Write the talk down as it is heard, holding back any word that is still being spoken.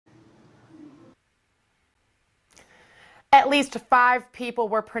At least 5 people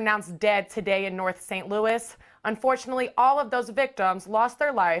were pronounced dead today in North St. Louis. Unfortunately, all of those victims lost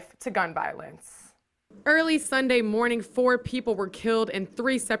their life to gun violence. Early Sunday morning, 4 people were killed in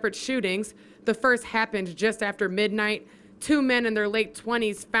 3 separate shootings. The first happened just after midnight. 2 men in their late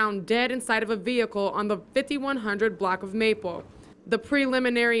 20s found dead inside of a vehicle on the 5100 block of Maple. The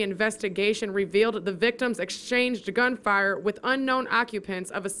preliminary investigation revealed the victims exchanged gunfire with unknown occupants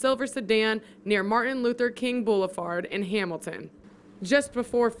of a silver sedan near Martin Luther King Boulevard in Hamilton. Just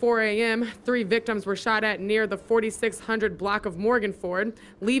before 4 a.m., 3 victims were shot at near the 4600 block of Morganford,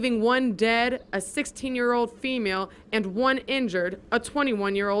 leaving 1 dead, a 16-year-old female, and 1 injured, a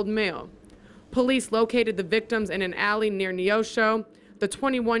 21-year-old male. Police located the victims in an alley near Neosho. The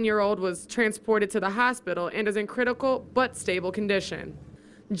 21-year-old was transported to the hospital and is in critical but stable condition.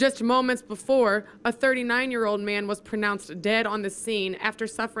 Just moments before, a 39-year-old man was pronounced dead on the scene after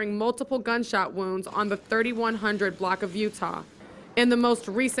suffering multiple gunshot wounds on the 3100 block of Utah. And the most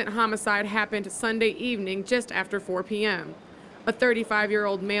recent homicide happened Sunday evening just after 4 p.m. A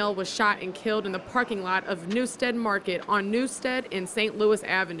 35-year-old male was shot and killed in the parking lot of Newstead Market on Newstead and St. Louis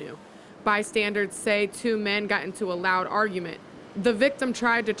Avenue. Bystanders say 2 men got into a loud argument. The victim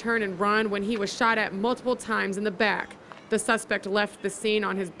tried to turn and run when he was shot at multiple times in the back. The suspect left the scene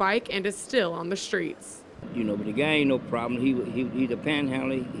on his bike and is still on the streets. You know, but the guy ain't no problem. He's a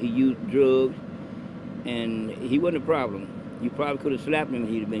panhandler. He used drugs, and he wasn't a problem. You probably could have slapped him and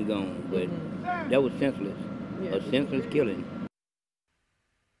he'd have been gone, but that was senseless. Yeah. A senseless killing.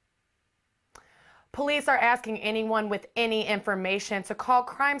 Police are asking anyone with any information to call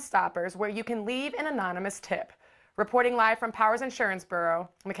Crime Stoppers, where you can leave an anonymous tip. Reporting live from Powers Insurance Bureau,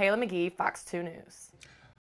 Michaela McGee, Fox 2 News.